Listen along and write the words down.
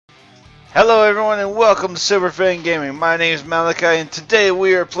Hello everyone and welcome to Silverfang Gaming. My name is Malachi and today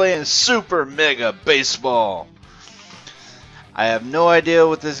we are playing Super Mega Baseball. I have no idea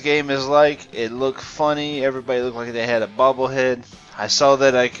what this game is like. It looked funny. Everybody looked like they had a bobblehead. I saw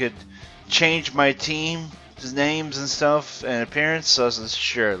that I could change my team's names and stuff and appearance, so I said,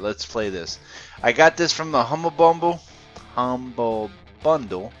 sure, let's play this. I got this from the Humble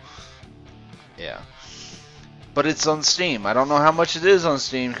Bundle. Yeah. But it's on Steam. I don't know how much it is on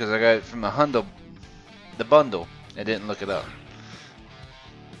Steam because I got it from the bundle. I didn't look it up.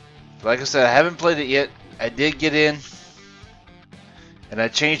 Like I said, I haven't played it yet. I did get in, and I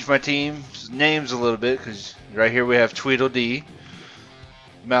changed my team's names a little bit because right here we have Tweedledee,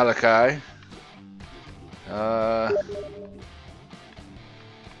 Malachi. I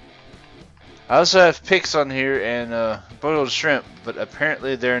also have Pix on here and Boiled Shrimp, but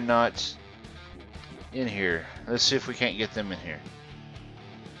apparently they're not in here. Let's see if we can't get them in here.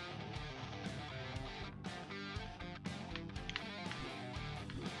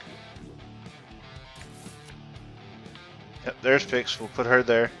 Yep, there's Pix. We'll put her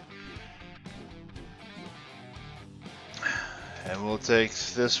there. And we'll take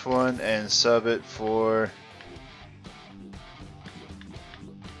this one and sub it for...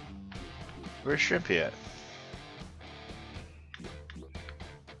 Where's Shrimpy at?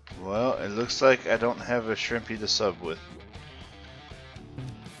 Well, it looks like I don't have a Shrimpy to sub with.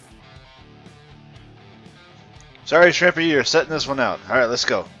 Sorry, Shrimpy, you're setting this one out. Alright, let's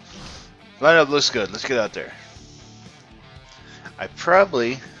go. Lineup looks good. Let's get out there. I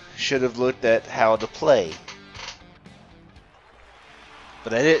probably should have looked at how to play,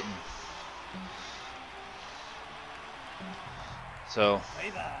 but I didn't. So,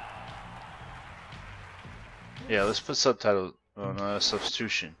 yeah, let's put subtitles on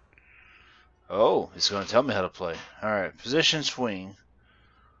substitution. Oh, it's going to tell me how to play. Alright, position swing.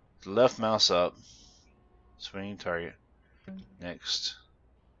 Left mouse up. Swing target. Next.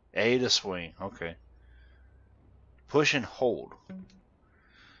 A to swing. Okay. Push and hold.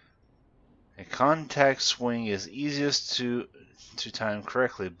 A contact swing is easiest to time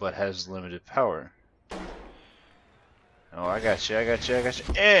correctly, but has limited power. Oh, I got you.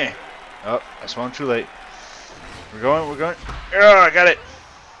 Eh! Oh, I swung too late. We're going. Oh, I got it.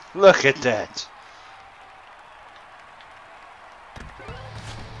 Look at that.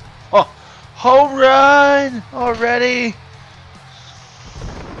 Oh, home run already.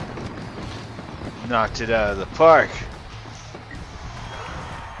 Knocked it out of the park.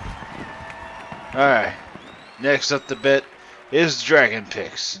 Alright. Next up the bit is Dragon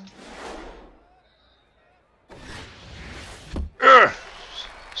Pix.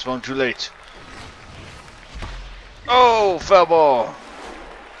 Swung too late. Oh, foul ball.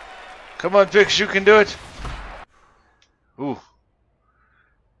 Come on, Pix, you can do it. Ooh.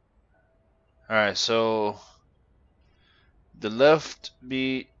 Alright, so the left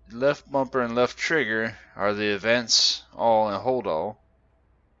bumper and left trigger are the advance all and hold all.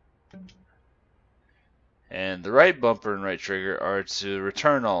 And the right bumper and right trigger are to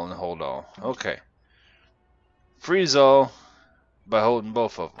return all and hold all. Okay. Freeze all by holding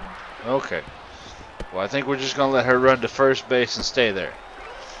both of them. Okay. Well, I think we're just going to let her run to first base and stay there.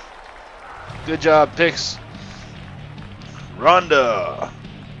 Good job, Pix. Rhonda.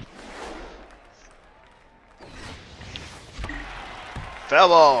 Foul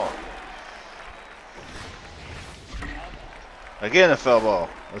ball. Again a foul ball.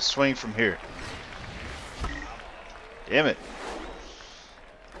 Let's swing from here. Damn it.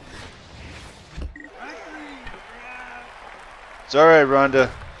 It's alright, Rhonda.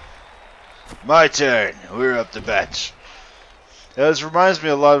 My turn. We're up to bat. This reminds me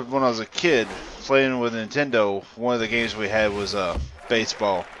a lot of when I was a kid playing with Nintendo. One of the games we had was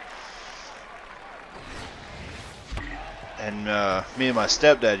baseball. And me and my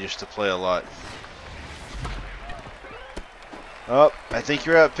stepdad used to play a lot. Oh, I think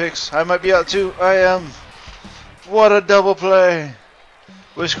you're out, Pix. I might be out too. I am. What a double play.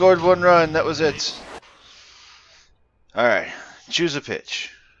 We scored one run. That was it. Alright. Choose a pitch.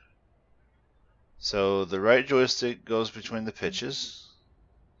 So the right joystick goes between the pitches.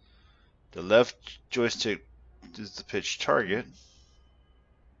 The left joystick is the pitch target.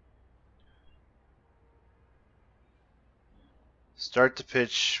 Start the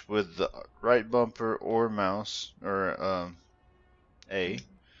pitch with the right bumper or mouse, or A.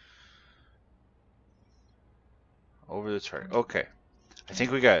 Over the target. Okay. I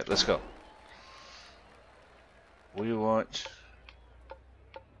think we got it. Let's go. We want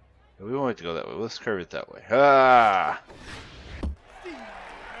it to go that way. Let's curve it that way. Ah!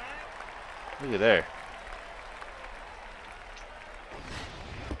 Look at there.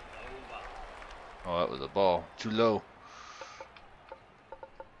 Oh, that was a ball. Too low.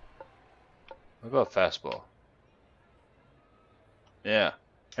 What about fastball? Yeah.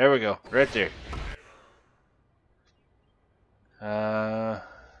 There we go. Right there.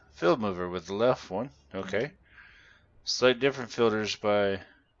 Field mover with the left one. Okay. Slight different filters by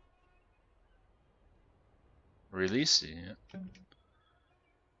releasing it.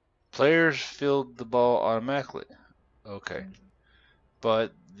 Players field the ball automatically. Okay.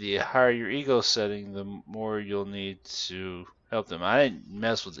 But the higher your ego setting, the more you'll need to help them. I didn't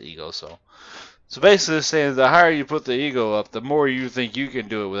mess with the ego, so. So basically it's saying the higher you put the ego up, the more you think you can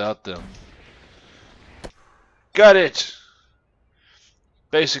do it without them. Got it!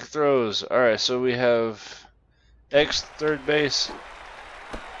 Basic throws. Alright, so we have X third base.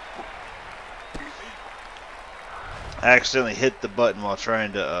 I accidentally hit the button while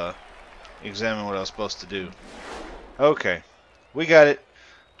trying to examine what I was supposed to do. Okay, we got it.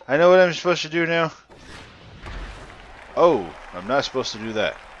 I know what I'm supposed to do now. Oh, I'm not supposed to do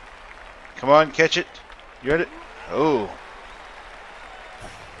that. Come on, catch it. You ready? Oh.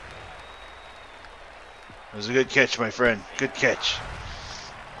 It was a good catch, my friend. Good catch.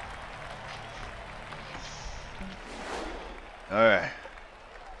 Alright.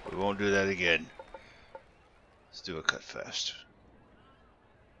 We won't do that again. Let's do a cut fast.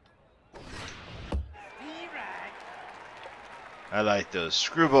 I like those.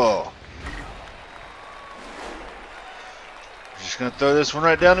 Screwball. Just gonna throw this one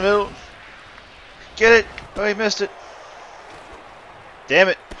right down the middle. Get it! Oh, he missed it. Damn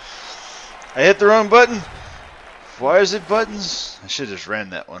it. I hit the wrong button. Why is it buttons? I should have just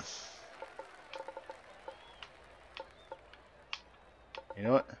ran that one. You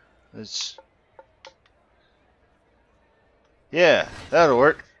know what? Let's... Yeah, that'll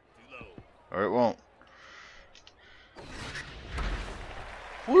work. Or it won't.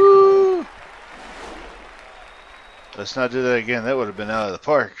 Woo! Let's not do that again. That would have been out of the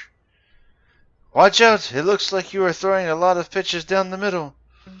park. Watch out! It looks like you are throwing a lot of pitches down the middle.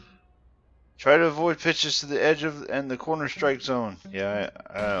 Try to avoid pitches to the edge of and the corner strike zone. Yeah,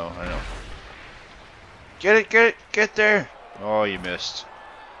 I know. Get it! Get there! Oh, you missed.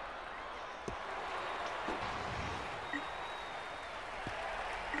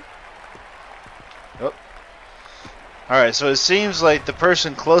 Oh. Alright, so it seems like the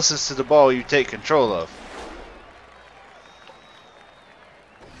person closest to the ball you take control of.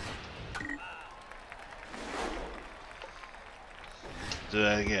 Do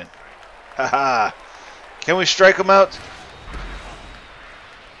that again. Haha! Can we strike them out?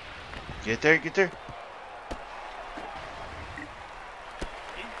 Get there, get there.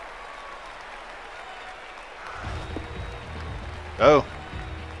 Oh.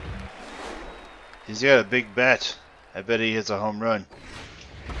 He's got a big bat. I bet he hits a home run.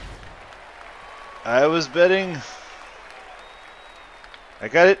 I was betting. I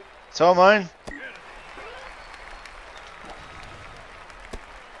got it. It's all mine.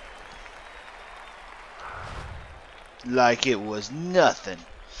 Like it was nothing.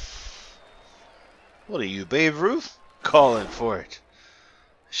 What are you, Babe Ruth? Calling for it.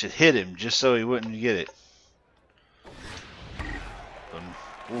 I should hit him just so he wouldn't get it.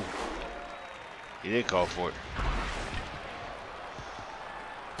 Ooh. He did call for it.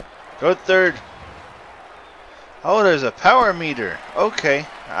 Go third. Oh, there's a power meter. Okay.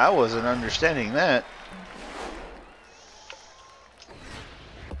 I wasn't understanding that.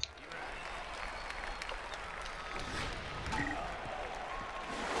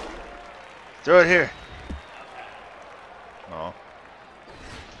 Throw it here. Oh.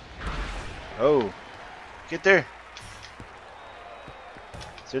 Oh. Get there.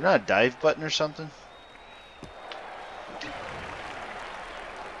 Is there not a dive button or something?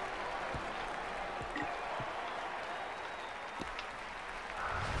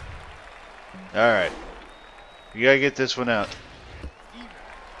 Alright. You gotta get this one out.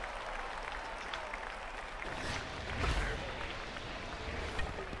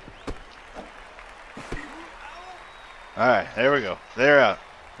 Alright, there we go. They're out.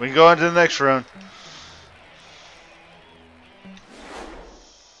 We can go on to the next round.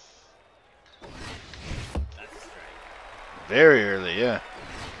 Very early, yeah.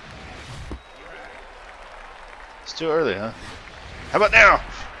 It's too early, huh? How about now?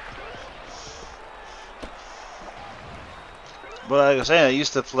 But like I was saying, I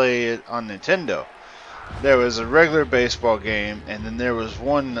used to play it on Nintendo. There was a regular baseball game, and then there was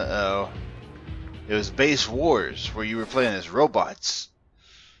one, it was Base Wars, where you were playing as robots.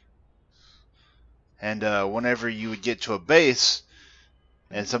 And whenever you would get to a base,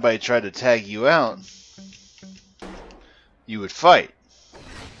 and somebody tried to tag you out, you would fight.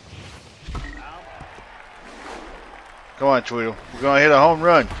 Come on, Tweedle. We're going to hit a home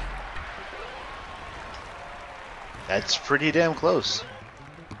run. That's pretty damn close.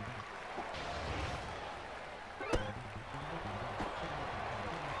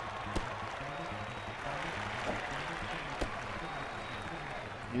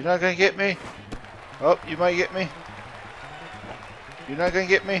 You're not going to get me? Oh, you might get me. You're not going to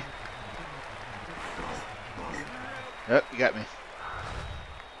get me? Yep, you got me.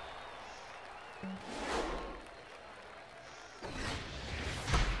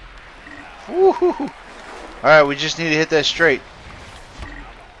 Woohoo! Alright, we just need to hit that straight.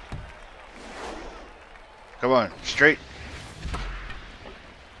 Come on, straight.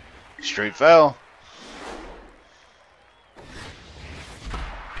 Straight foul.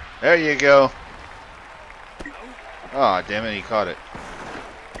 There you go. Oh, damn it, he caught it.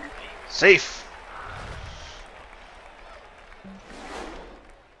 Safe.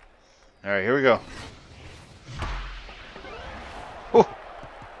 Alright, here we go. Whew.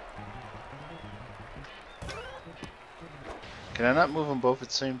 Can I not move them both at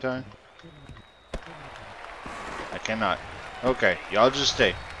the same time? I cannot. Okay, y'all just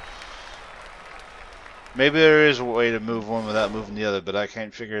stay. Maybe there is a way to move one without moving the other, but I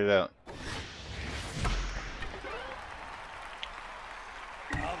can't figure it out.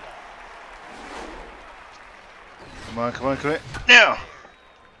 Come on, come on, come on. Now!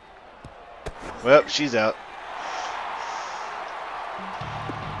 Well, she's out.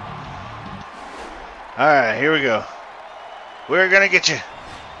 Alright, here we go. We're gonna get you.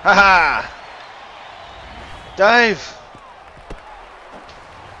 Haha! Dive!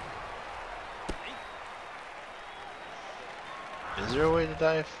 Is there a way to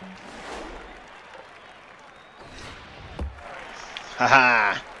dive?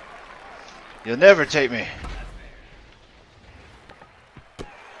 Haha! You'll never take me.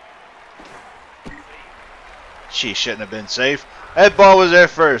 She shouldn't have been safe. That ball was there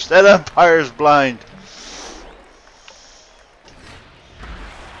first. That umpire's blind.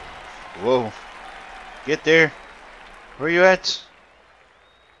 Whoa. Get there. Where you at?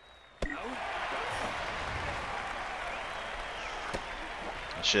 I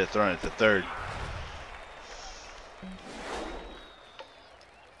should have thrown it to third.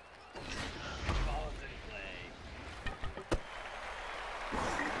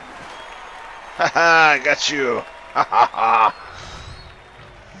 Haha, I got you. Ha ha ha.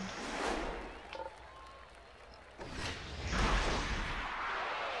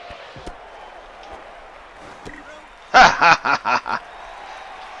 Ha ha ha ha.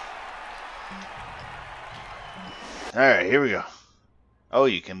 Alright, here we go. Oh,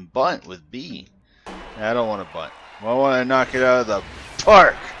 you can bunt with B. I don't want to bunt. I want to knock it out of the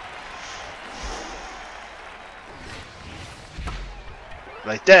park.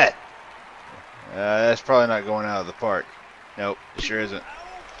 Like that. That's probably not going out of the park. Nope, it sure isn't.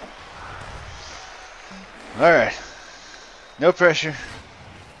 Alright. No pressure.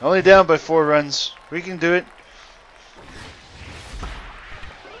 Only down by 4 runs. We can do it.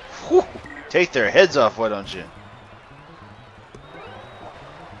 Whew. Take their heads off, why don't you?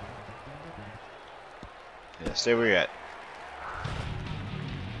 Yeah, stay where you're at.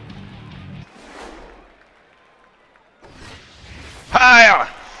 Hi!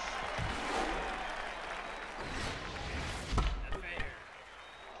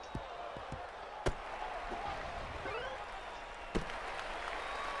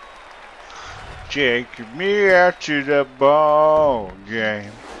 Take me out to the ball game.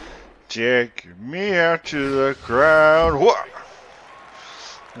 Take me out to the crowd. What?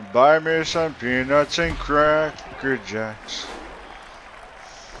 And buy me some peanuts and Cracker Jacks.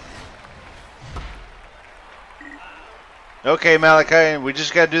 Okay, Malachi, we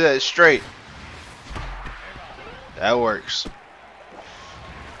just gotta do that straight. That works.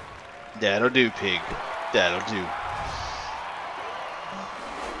 That'll do, pig. That'll do.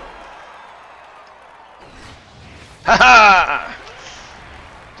 Ha ha!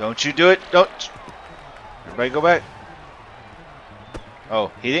 Don't you do it. Don't. Everybody go back.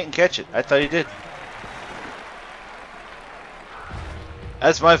 Oh, he didn't catch it. I thought he did.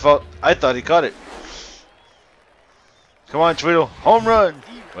 That's my fault. I thought he caught it. Come on, Tweedle. Home run.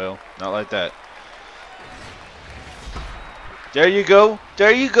 Well, not like that. There you go.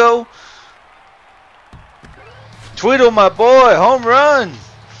 There you go. Tweedle, my boy. Home run.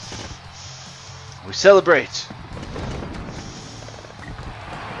 We celebrate.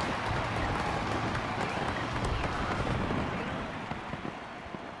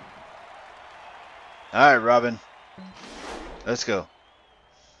 Alright, Robin. Let's go.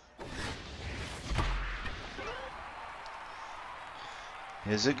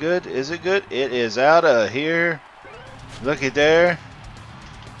 Is it good? Is it good? It is out of here. Look at there.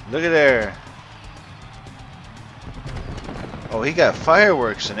 Look at there. Oh, he got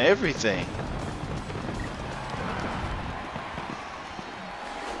fireworks and everything.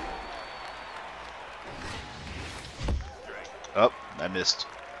 Oh, I missed.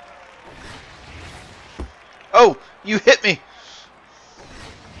 Oh, you hit me.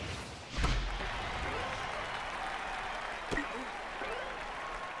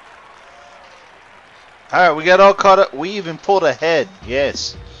 Alright, we got all caught up. We even pulled ahead.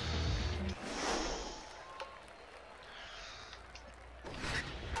 Yes.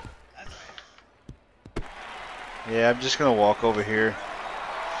 Yeah, I'm just going to walk over here.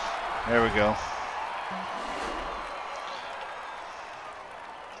 There we go.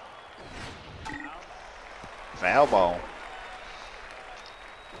 Foul ball.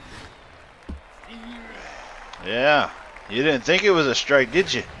 Yeah. You didn't think it was a strike,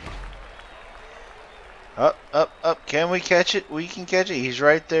 did you? Up, up, up. Can we catch it? We can catch it. He's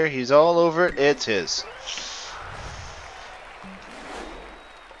right there. He's all over it. It's his.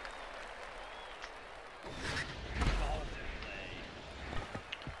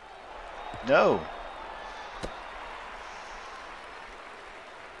 No.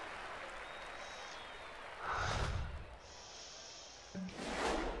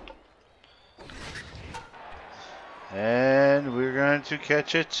 And we're going to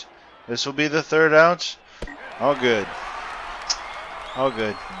catch it. This will be the third ounce. All good. All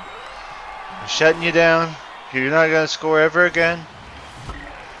good. I'm shutting you down. You're not going to score ever again.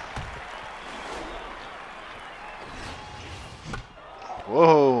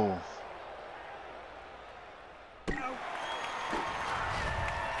 Whoa.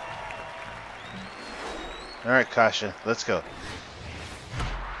 All right, Kasha, let's go.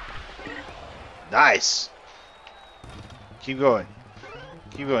 Nice. Keep going.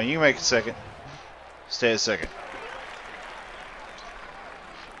 Keep going. You can make it second. Stay a second.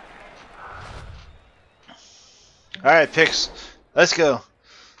 All right, picks. Let's go.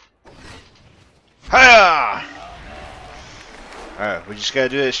 Hiya! All right, we just gotta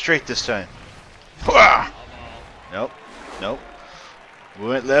do it straight this time. Hooah! Nope. Nope. We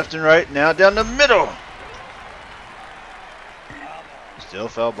went left and right. Now down the middle. Still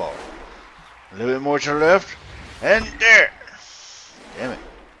foul ball. A little bit more to the left. And there. Damn it.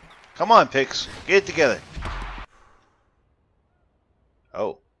 Come on, Picks. Get it together.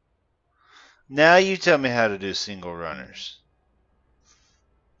 Oh. Now you tell me how to do single runners.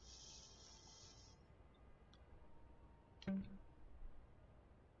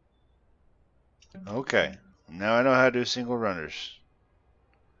 Okay. Now I know how to do single runners.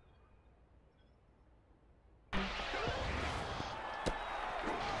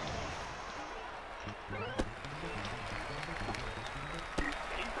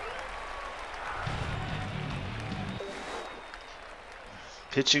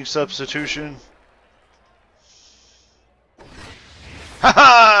 Pitching substitution. Ha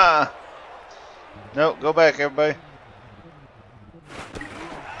ha! No, go back, everybody.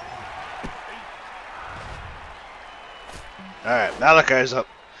 Alright, Malachi's up.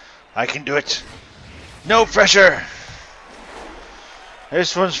 I can do it. No pressure.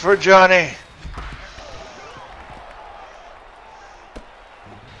 This one's for Johnny.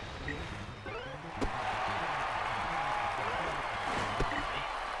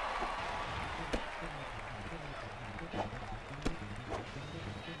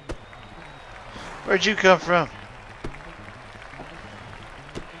 Where'd you come from?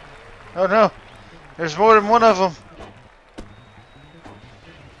 Oh no, there's more than one of them.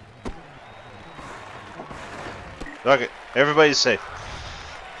 Fuck it, everybody's safe.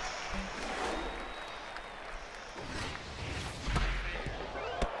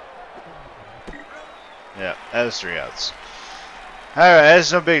 Yeah, that was 3 outs. Alright,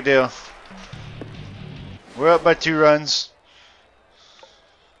 that's no big deal. We're up by 2 runs.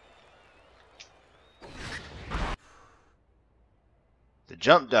 The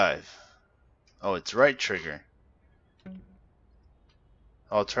jump dive. Oh, it's right trigger.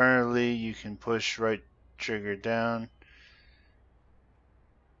 Alternatively, you can push right trigger down.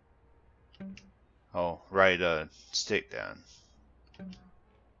 Oh, right stick down.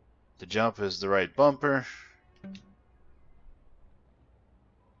 The jump is the right bumper.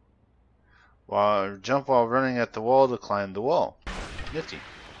 Jump while running at the wall to climb the wall. Nifty.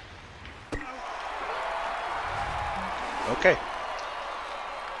 Okay.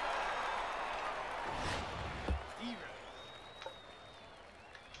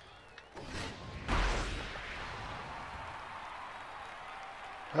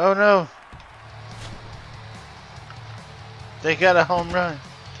 Oh no. They got a home run.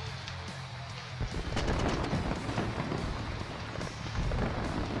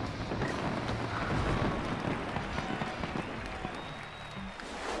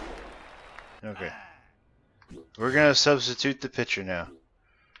 We're gonna substitute the pitcher now.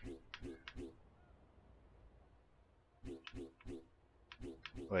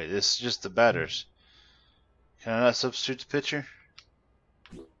 Wait, this is just the batters. Can I not substitute the pitcher?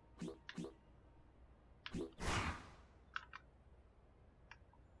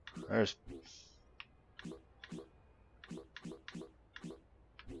 There's...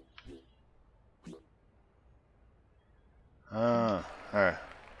 alright.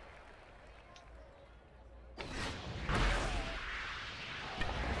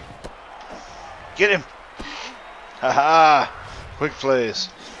 Get him! Haha! Quick plays.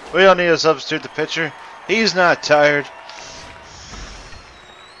 We don't need to substitute the pitcher. He's not tired.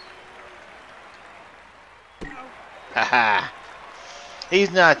 Haha!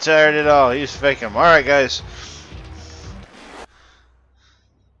 He's not tired at all. He's faking him. Alright, guys.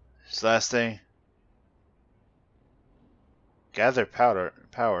 This last thing. Gather power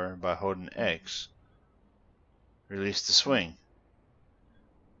by holding X. Release the swing.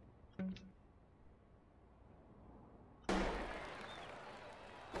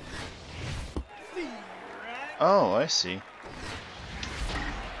 Oh, I see.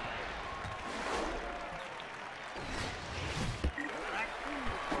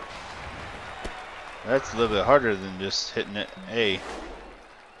 That's a little bit harder than just hitting it A.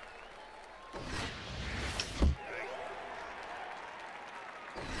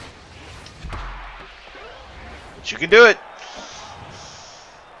 But you can do it!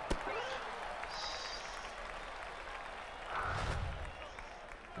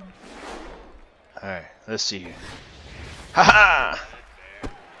 Alright, let's see here. Haha!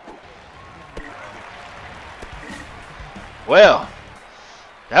 Well,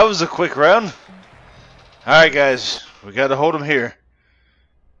 that was a quick round. Alright, guys, we gotta hold him here.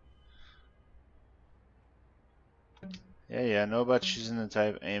 Yeah, I know about choosing the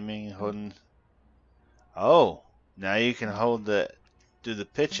type, aiming, holding. Oh, now you can do the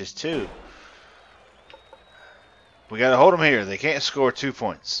pitches too. We gotta hold them here. They can't score 2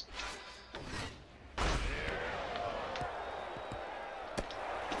 points.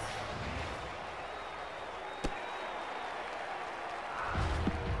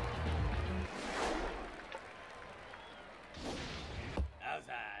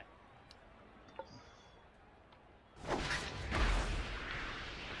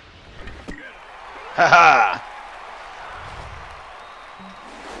 Haha!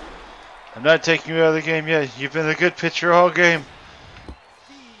 I'm not taking you out of the game yet. You've been a good pitcher all game.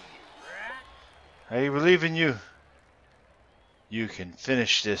 I believe in you. You can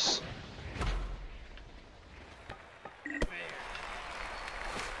finish this.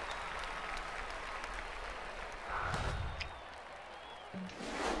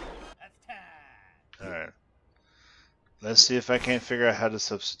 Alright. Let's see if I can't figure out how to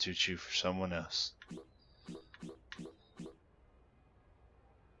substitute you for someone else.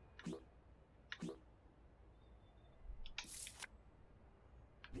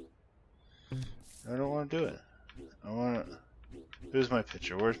 I don't want to do it. I want to... Who's my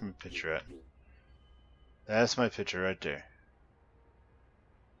pitcher? Where's my pitcher at? That's my pitcher right there.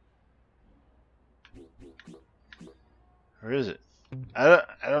 Where is it? I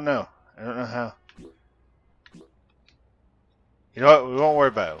don't know. I don't know how. You know what? We won't worry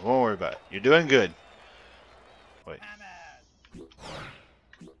about it. We won't worry about it. You're doing good. Wait.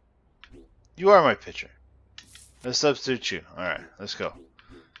 You are my pitcher. Let's substitute you. Alright, let's go.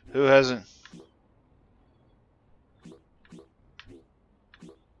 Who hasn't...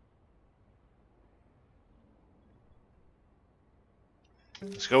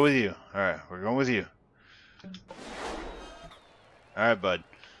 Let's go with you. Alright, we're going with you. Alright, bud.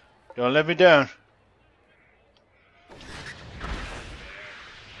 Don't let me down.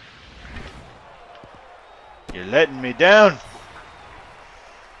 You're letting me down.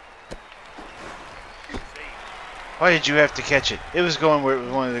 Why did you have to catch it? It was going where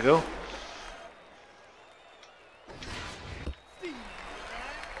it wanted to go.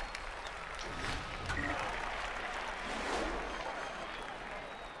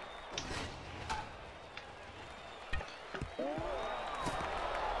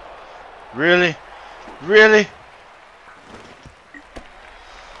 Really? Really?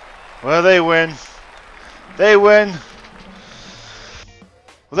 Well, they win. They win.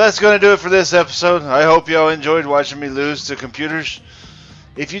 Well, that's going to do it for this episode. I hope y'all enjoyed watching me lose to computers.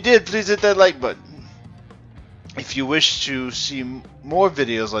 If you did, please hit that like button. If you wish to see more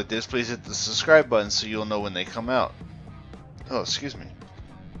videos like this, please hit the subscribe button so you'll know when they come out. Oh, excuse me.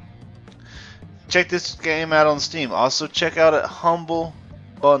 Check this game out on Steam. Also, check out at Humble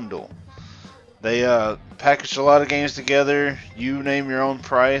Bundle. They packaged a lot of games together. You name your own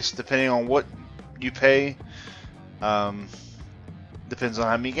price depending on what you pay. Depends on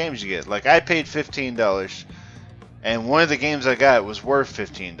how many games you get. Like I paid $15, and one of the games I got was worth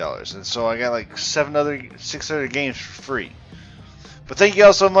 $15, and so I got like 6 other games for free. But thank you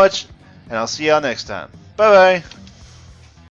all so much, and I'll see y'all next time. Bye bye.